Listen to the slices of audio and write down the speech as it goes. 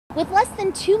With less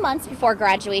than 2 months before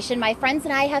graduation, my friends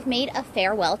and I have made a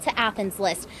farewell to Athens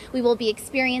list. We will be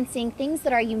experiencing things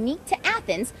that are unique to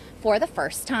Athens for the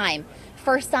first time.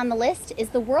 First on the list is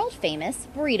the world famous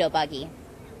Burrito Buggy.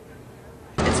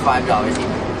 It's $5 even.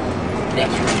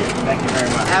 Thank you. Thank you very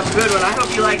much. Have a good one. I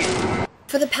hope you like it.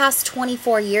 For the past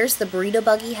 24 years, the Burrito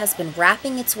Buggy has been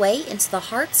wrapping its way into the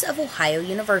hearts of Ohio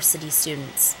University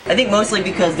students. I think mostly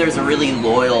because there's a really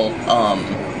loyal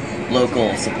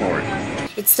local support.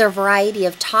 It's their variety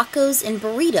of tacos and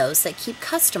burritos that keep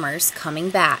customers coming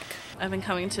back. I've been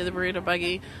coming to the Burrito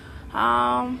Buggy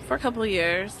for a couple of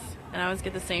years, and I always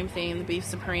get the same thing, the beef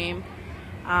supreme,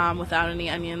 without any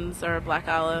onions or black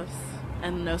olives,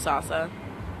 and no salsa.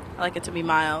 I like it to be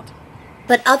mild.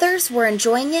 But others were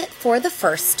enjoying it for the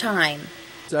first time.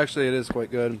 It is quite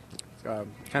good. It's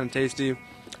kind of tasty,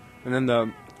 and then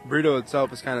the burrito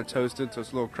itself is kind of toasted, so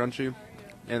it's a little crunchy,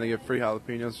 and they give free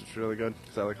jalapenos, which is really good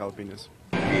because I like jalapenos.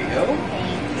 Here you go.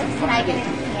 Can I get a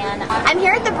can? I'm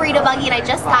here at the Burrito Buggy and I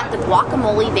just got the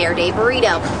guacamole verde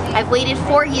burrito. I've waited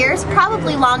 4 years,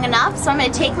 probably long enough, so I'm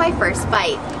going to take my first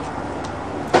bite.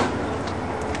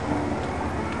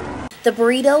 The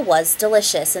burrito was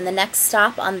delicious, and the next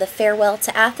stop on the farewell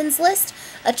to Athens list,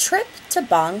 a trip to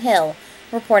Bong Hill.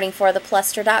 Reporting for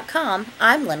thepluster.com,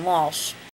 I'm Lynn Walsh.